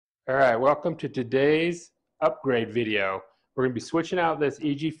All right, welcome to today's upgrade video. We're going to be switching out this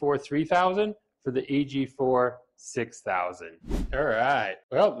EG4 3000 for the EG4 6000. All right,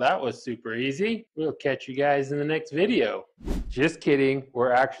 well, that was super easy. We'll catch you guys in the next video. Just kidding,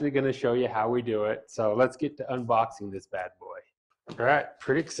 we're actually going to show you how we do it. So let's get to unboxing this bad boy. All right,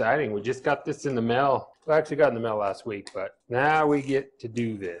 pretty exciting. We just got this in the mail. Well, actually got in the mail last week, but now we get to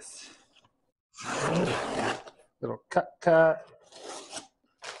do this. Little cut.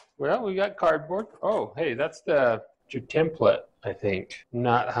 Well, we got cardboard. Oh, hey, that's your template, I think.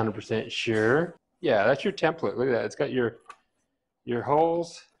 Not 100% sure. Yeah, that's your template. Look at that. It's got your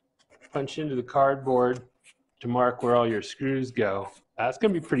holes punched into the cardboard to mark where all your screws go. That's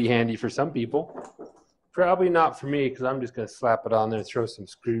going to be pretty handy for some people. Probably not for me, because I'm just going to slap it on there and throw some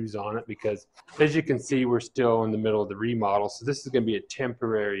screws on it, because as you can see, we're still in the middle of the remodel. So this is going to be a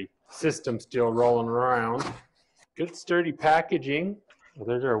temporary system still rolling around. Good sturdy packaging. Well,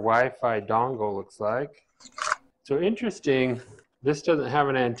 there's our Wi-Fi dongle, looks like. So interesting, this doesn't have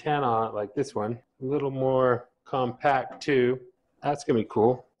an antenna on it like this one. A little more compact too. That's going to be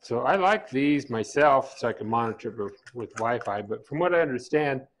cool. So I like these myself so I can monitor it with Wi-Fi. But from what I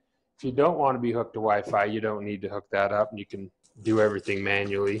understand, if you don't want to be hooked to Wi-Fi, you don't need to hook that up, and you can do everything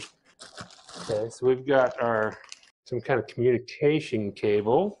manually. Okay, so we've got some kind of communication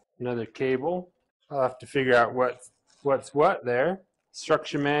cable, another cable. I'll have to figure out what's what there.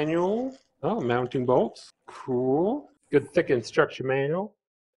 Instruction manual. Oh, mounting bolts. Cool. Good thick instruction manual.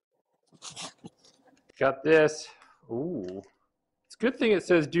 Got this. Ooh. It's a good thing it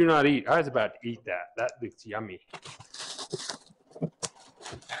says do not eat. I was about to eat that. That looks yummy.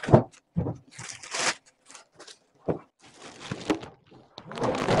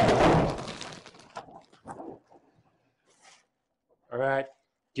 All right.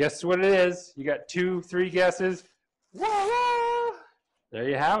 Guess what it is? You got 2, 3 guesses. There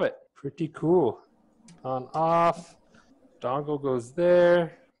you have it. Pretty cool. On, off. Dongle goes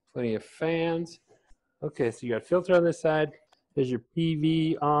there. Plenty of fans. Okay, so you got a filter on this side. There's your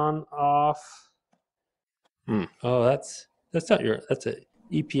PV on, off. Oh, that's not that's a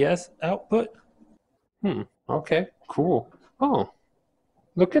EPS output. Okay, cool. Oh,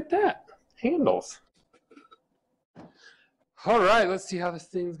 look at that. Handles. All right, let's see how this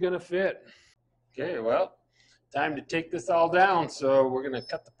thing's gonna fit. Okay, well, time to take this all down. So we're going to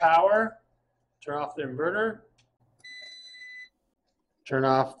cut the power, turn off the inverter, turn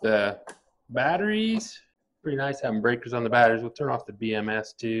off the batteries. Pretty nice having breakers on the batteries. We'll turn off the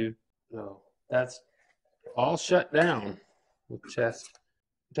BMS too. So that's all shut down. We'll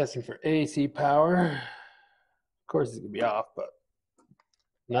testing for AC power. Of course it's going to be off, but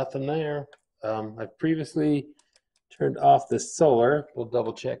nothing there. I've previously turned off the solar. We'll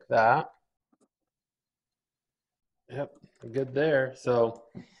double check that. Yep, good there. So,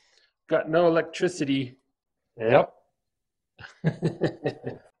 got no electricity. Yep.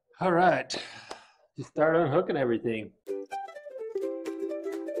 All right, just start unhooking everything.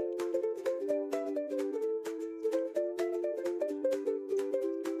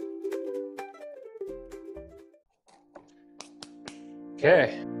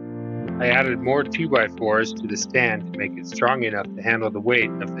 Okay, I added more 2x4s to the stand to make it strong enough to handle the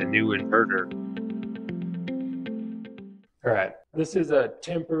weight of the new inverter. All right, this is a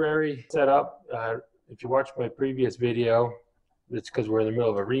temporary setup. If you watched my previous video, it's because we're in the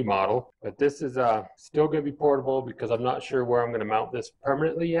middle of a remodel. But this is still going to be portable because I'm not sure where I'm going to mount this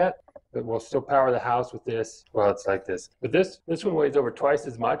permanently yet. But we'll still power the house with this. Well, it's like this. But this one weighs over twice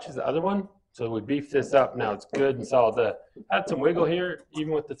as much as the other one. So we beefed this up. Now it's good and solid. Had some wiggle here,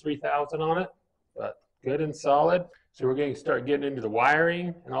 even with the 3000 on it, but good and solid. So we're going to start getting into the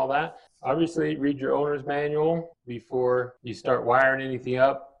wiring and all that. Obviously, read your owner's manual before you start wiring anything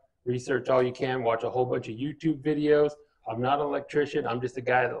up. Research all you can. Watch a whole bunch of YouTube videos. I'm not an electrician. I'm just a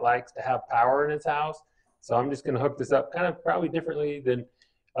guy that likes to have power in his house. So I'm just going to hook this up kind of probably differently than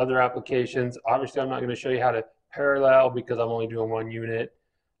other applications. Obviously, I'm not going to show you how to parallel because I'm only doing one unit.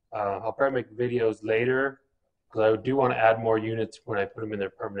 I'll probably make videos later because I do want to add more units when I put them in their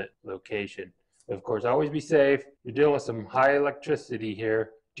permanent location. But of course, always be safe. You're dealing with some high electricity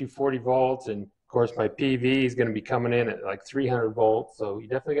here, 240 volts, and of course my PV is going to be coming in at like 300 volts. So you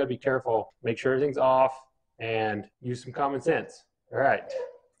definitely got to be careful. Make sure everything's off and use some common sense. All right,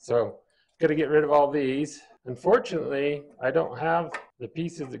 so got to get rid of all these. Unfortunately, I don't have the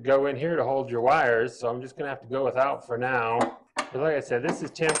pieces that go in here to hold your wires, so I'm just going to have to go without for now. But like I said, this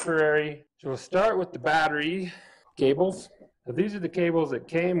is temporary. So we'll start with the battery cables. So these are the cables that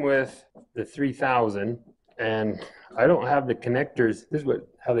came with the 3000, and I don't have the connectors. This is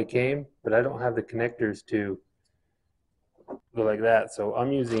how they came, but I don't have the connectors to go like that. So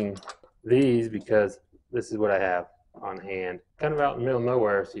I'm using these because this is what I have on hand. Kind of out in the middle of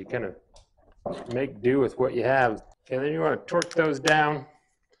nowhere, so you kind of make do with what you have. And then you want to torque those down.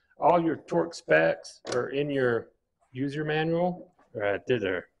 All your torque specs are in your user manual. There's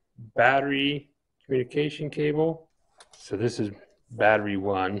a battery communication cable. So this is battery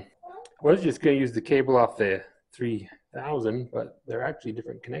 1. I was just going to use the cable off the 3000, but they're actually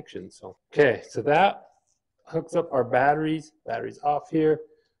different connections. So okay, so that hooks up our batteries. Batteries off here.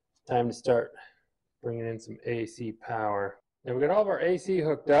 Time to start bringing in some AC power. Now we got all of our AC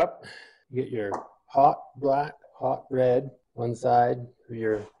hooked up. You get your hot black, hot red. One side of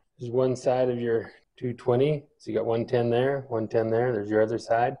your, this is one side of your 220. So you got 110 there, 110 there. There's your other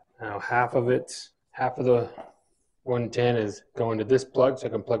side. Now half of the 110 is going to this plug, so I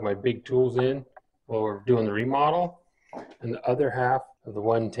can plug my big tools in while we're doing the remodel. And the other half of the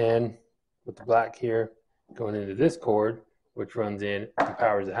 110 with the black here going into this cord, which runs in and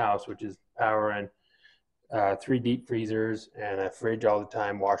powers the house, which is powering 3 deep freezers and a fridge all the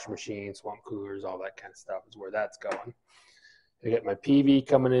time, washing machine, swamp coolers, all that kind of stuff is where that's going. I get my PV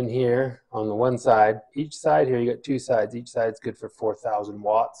coming in here on the one side. Each side here, you got 2 sides. Each side's good for 4,000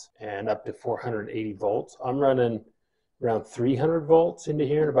 watts and up to 480 volts. I'm running around 300 volts into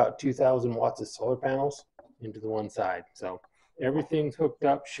here and about 2,000 watts of solar panels into the one side. So everything's hooked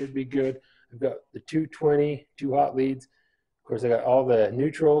up, should be good. I've got the 220, 2 hot leads. Of course, I got all the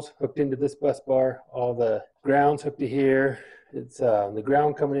neutrals hooked into this bus bar, all the grounds hooked to here. It's the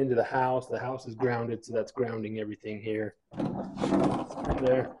ground coming into the house. The house is grounded, so that's grounding everything here.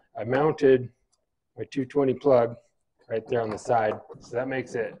 There, I mounted my 220 plug right there on the side, so that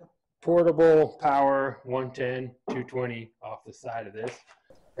makes it portable power 110, 220 off the side of this.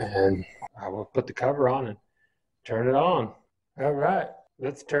 And I will put the cover on and turn it on. All right,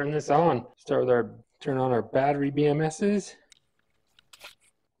 let's turn this on. Start with turn on our battery BMSs.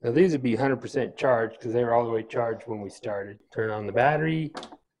 Now these would be 100% charged because they were all the way charged when we started. Turn on the battery.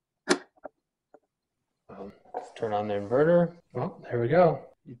 Turn on the inverter. Oh, there we go.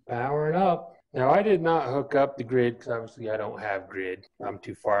 Powering up. Now I did not hook up the grid because obviously I don't have grid. I'm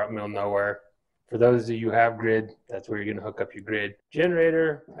too far out in the middle of nowhere. For those of you who have grid, that's where you're going to hook up your grid.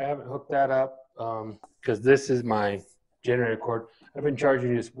 Generator, I haven't hooked that up because this is my generator cord. I've been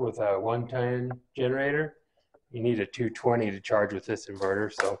charging this with a 110 generator. You need a 220 to charge with this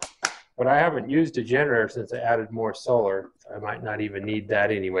inverter. So, but I haven't used a generator since I added more solar. I might not even need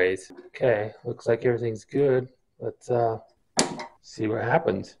that anyways. Okay, looks like everything's good. Let's see what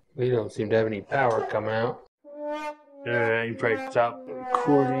happens. We don't seem to have any power coming out. You probably stop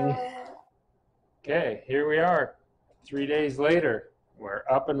recording. Okay, here we are. 3 days later, we're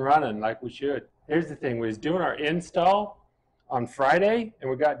up and running like we should. Here's the thing, we was doing our install on Friday, and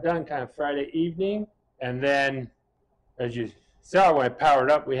we got done kind of Friday evening. And then, as you saw, when I powered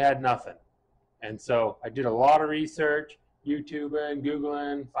up, we had nothing. And so I did a lot of research, YouTubing,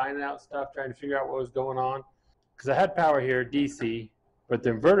 Googling, finding out stuff, trying to figure out what was going on. Because I had power here, DC, but the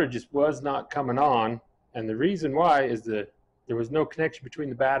inverter just was not coming on. And the reason why is that there was no connection between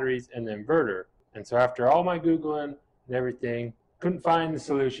the batteries and the inverter. And so after all my Googling and everything, couldn't find the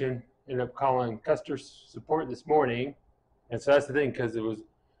solution. Ended up calling customer support this morning. And so that's the thing, because it was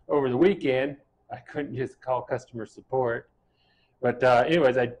over the weekend. I couldn't just call customer support. But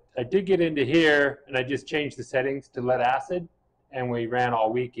anyways, I did get into here and I just changed the settings to lead acid, and we ran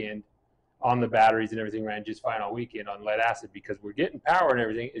all weekend on the batteries and everything ran just fine all weekend on lead acid because we're getting power and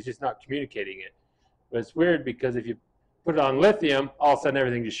everything. It's just not communicating it. But it's weird because if you put it on lithium, all of a sudden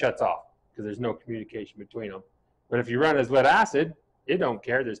everything just shuts off because there's no communication between them. But if you run as lead acid, it don't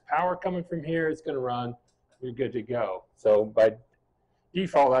care. There's power coming from here. It's going to run. You're good to go. So by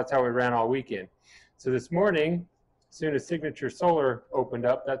default, that's how we ran all weekend. So this morning, as soon as Signature Solar opened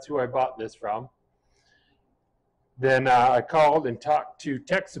up, that's who I bought this from. Then I called and talked to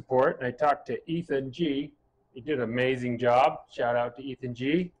tech support, and I talked to Ethan G. He did an amazing job. Shout out to Ethan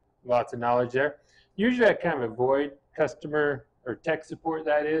G. Lots of knowledge there. Usually I kind of avoid customer or tech support,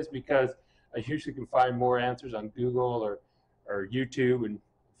 that is, because I usually can find more answers on Google or YouTube and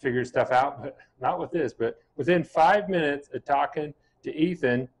figure stuff out, but not with this. But within 5 minutes of talking to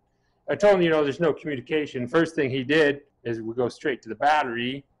Ethan, I told him, there's no communication. First thing he did is we go straight to the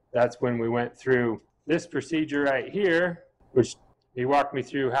battery. That's when we went through this procedure right here, which he walked me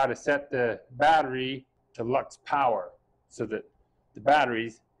through how to set the battery to lux power so that the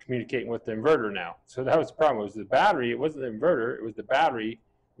battery's communicating with the inverter now. So that was the problem. It was the battery. It wasn't the inverter. It was the battery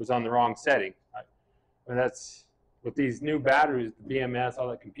was on the wrong setting. And that's with these new batteries, the BMS, all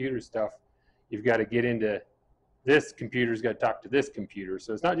that computer stuff, you've got to get into this computer's got to talk to this computer.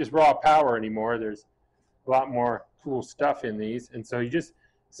 So it's not just raw power anymore. There's a lot more cool stuff in these. And so you just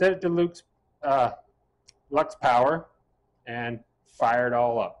set it to lux power and fire it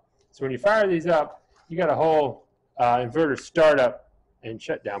all up. So when you fire these up, you got a whole inverter startup and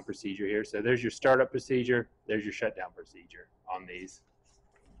shutdown procedure here. So there's your startup procedure, there's your shutdown procedure on these.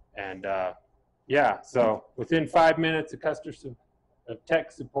 And yeah, so within 5 minutes of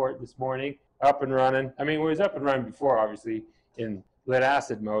tech support this morning, up and running. I mean, it was up and running before, obviously, in lead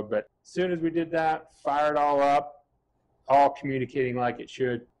acid mode, but as soon as we did that, fired all up, all communicating like it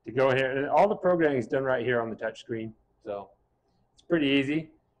should, to go here. And all the programming is done right here on the touch screen, so it's pretty easy.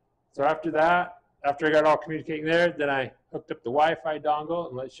 So after that, after I got all communicating there, then I hooked up the Wi-Fi dongle,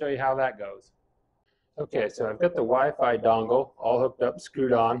 and let's show you how that goes. Okay, so I've got the Wi-Fi dongle all hooked up,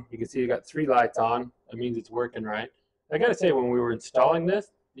 screwed on. You can see I got 3 lights on. That means it's working right. I gotta say, when we were installing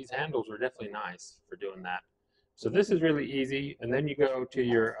this, these handles were definitely nice for doing that. So this is really easy, and then you go to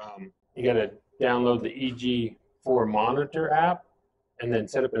your, you gotta download the EG4 monitor app, and then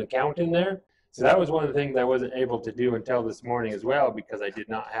set up an account in there. So that was one of the things I wasn't able to do until this morning as well, because I did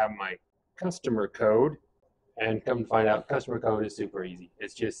not have my customer code. And come to find out, customer code is super easy.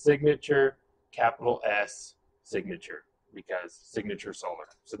 It's just signature, capital S, signature, because signature solar.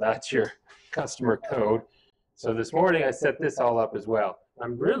 So that's your customer code. So this morning I set this all up as well.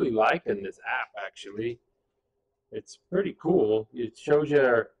 I'm really liking this app, actually. It's pretty cool. It shows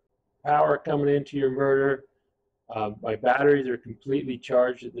you power coming into your inverter. My batteries are completely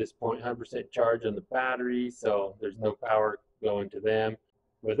charged at this point, 100% charge on the battery, so there's no power going to them.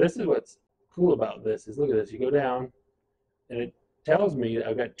 But this is what's cool about this, is look at this. You go down, and it tells me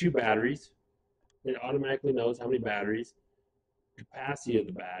I've got 2 batteries. It automatically knows how many batteries, capacity of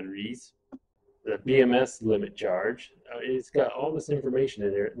the batteries, the BMS limit charge. It's got all this information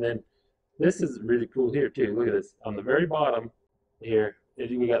in there. And then this is really cool here too. Look at this. On the very bottom here,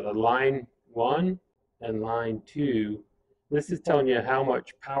 we got the line 1 and line 2. This is telling you how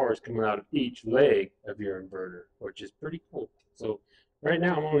much power is coming out of each leg of your inverter, which is pretty cool. So right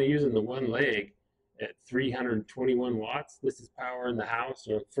now I'm only using the one leg at 321 watts. This is power in the house.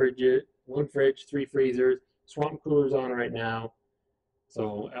 So one fridge, 3 freezers, swamp coolers on right now.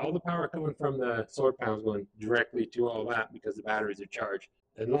 So all the power coming from the solar panels going directly to all that because the batteries are charged.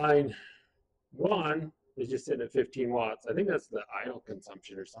 And line 1 is just sitting at 15 watts. I think that's the idle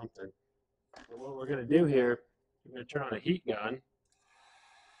consumption or something. So what we're going to do here, we're going to turn on a heat gun.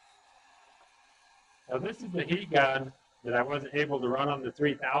 Now this is the heat gun that I wasn't able to run on the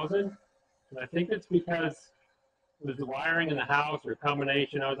 3000. And I think it's because it was the wiring in the house or a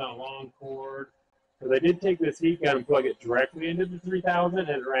combination. I was on a long cord. Because I did take this heat gun and plug it directly into the 3000, and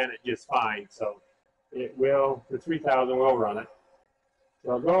it ran it just fine. So it will, the 3000 will run it. So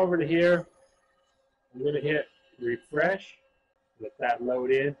I'll go over to here. I'm going to hit refresh. Let that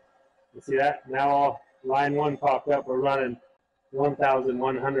load in. You see that? Now line 1 popped up. We're running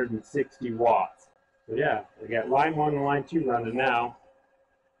 1,160 watts. So yeah, we got line 1 and line 2 running now.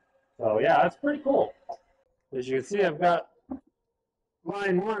 So yeah, that's pretty cool. As you can see, I've got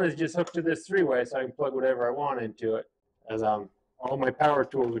line 1 is just hooked to this 3-way, so I can plug whatever I want into it. As all my power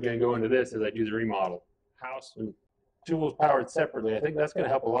tools are going to go into this as I do the remodel. House and tools powered separately. I think that's going to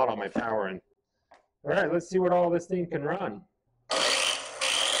help a lot on my powering. All right, let's see what all this thing can run.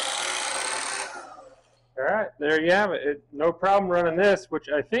 All right, there you have it. No problem running this, which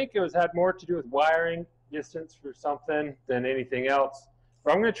I think had more to do with wiring distance for something than anything else.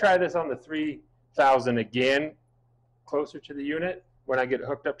 But I'm going to try this on the 3000 again, closer to the unit, when I get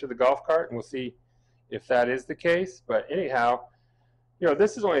hooked up to the golf cart, and we'll see if that is the case. But anyhow, you know,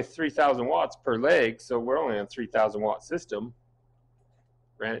 this is only 3,000 watts per leg, so we're only on a 3,000 watt system.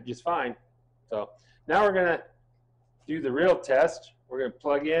 Ran it just fine. So now we're going to do the real test. We're going to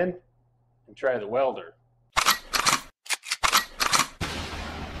plug in and try the welder.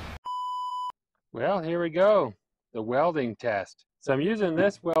 Well, here we go, the welding test. So I'm using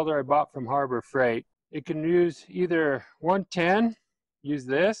this welder I bought from Harbor Freight. It can use either 110, use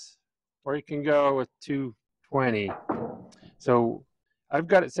this, or you can go with 220. So I've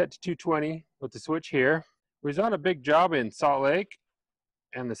got it set to 220 with the switch here. We was on a big job in Salt Lake,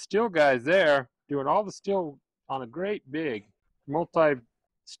 and the steel guys there doing all the steel on a great big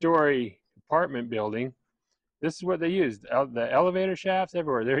multi-story apartment building. This is what they use, the elevator shafts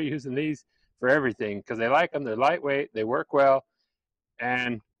everywhere. They're using these for everything because they like them. They're lightweight, they work well,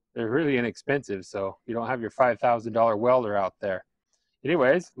 and they're really inexpensive, so you don't have your $5,000 welder out there.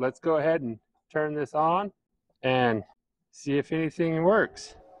 Anyways, let's go ahead and turn this on and see if anything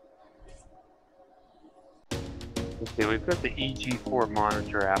works. Okay, we've got the EG4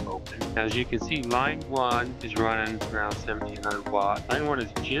 monitor app open. As you can see, line 1 is running around 1700 watts. Line 1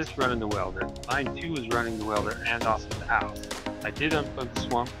 is just running the welder. Line 2 is running the welder and also the house. I did unplug the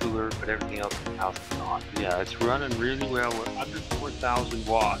swamp cooler, but everything else in the house is on. Yeah, it's running really well. We're under 4,000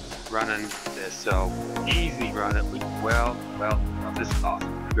 watts running this, so easy run it. We can weld. This is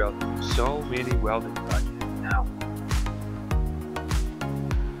awesome. We weld so many welding projects now.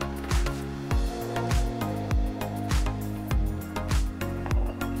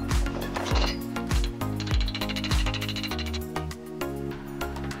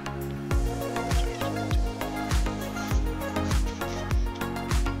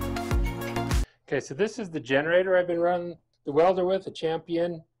 Okay, so this is the generator I've been running the welder with, a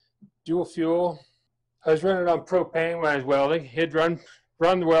Champion dual fuel. I was running it on propane when I was welding. It'd run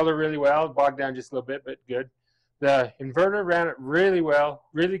the welder really well, bogged down just a little bit, but good. The inverter ran it really well,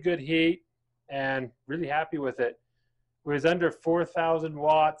 really good heat, and really happy with it. It was under 4,000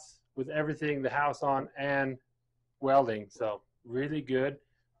 watts with everything, the house on and welding, so really good.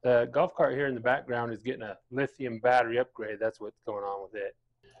 The golf cart here in the background is getting a lithium battery upgrade. That's what's going on with it.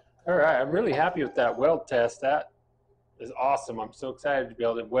 All right, I'm really happy with that weld test. That is awesome. I'm so excited to be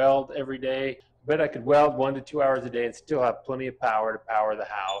able to weld every day. I bet I could weld 1 to 2 hours a day and still have plenty of power to power the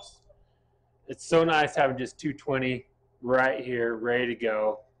house. It's so nice having just 220 right here, ready to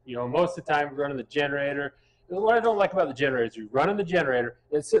go. You know, most of the time we're running the generator. What I don't like about the generator is you're running the generator,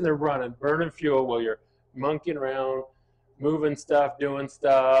 it's sitting there running, burning fuel while you're monkeying around, moving stuff, doing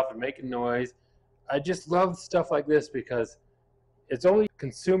stuff, and making noise. I just love stuff like this because it's only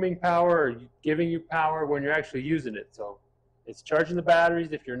consuming power or giving you power when you're actually using it. So it's charging the batteries.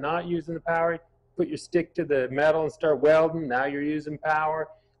 If you're not using the power, put your stick to the metal and start welding. Now you're using power.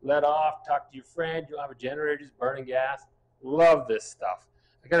 Let off, talk to your friend. You don't have a generator just burning gas. Love this stuff.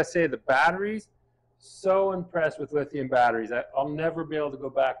 I gotta say, the batteries, so impressed with lithium batteries. I'll never be able to go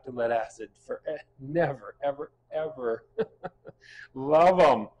back to lead acid for never, ever, ever. Love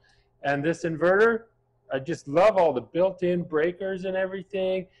them. And this inverter, I just love all the built-in breakers and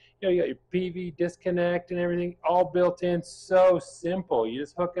everything. You know, you got your PV disconnect and everything all built in. So simple. You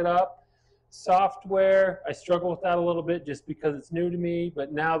just hook it up. Software, I struggle with that a little bit just because it's new to me.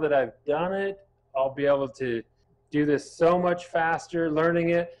 But now that I've done it, I'll be able to do this so much faster,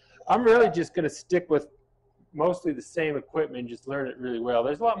 learning it. I'm really just going to stick with mostly the same equipment, just learn it really well.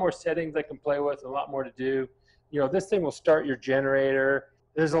 There's a lot more settings I can play with and a lot more to do. You know, this thing will start your generator.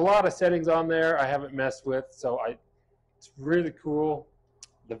 There's a lot of settings on there I haven't messed with, so it's really cool.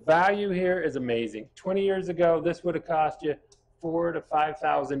 The value here is amazing. 20 years ago, this would have cost you $4,000 to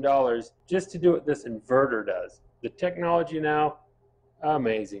 $5,000 just to do what this inverter does. The technology now,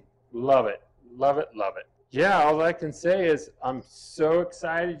 amazing. Love it, love it, love it. Yeah, all I can say is I'm so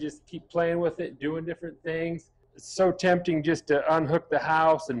excited. Just keep playing with it, doing different things. It's so tempting just to unhook the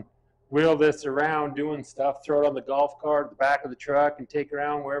house and wheel this around doing stuff, throw it on the golf cart, the back of the truck, and take it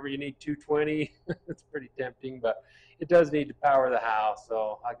around wherever you need 220. It's pretty tempting, but it does need to power the house,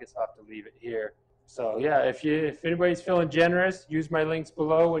 so I guess I'll have to leave it here. So yeah, if anybody's feeling generous, use my links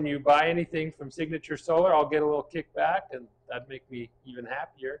below. When you buy anything from Signature Solar, I'll get a little kickback, and that'd make me even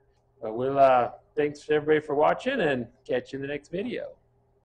happier. But thanks everybody for watching, and catch you in the next video.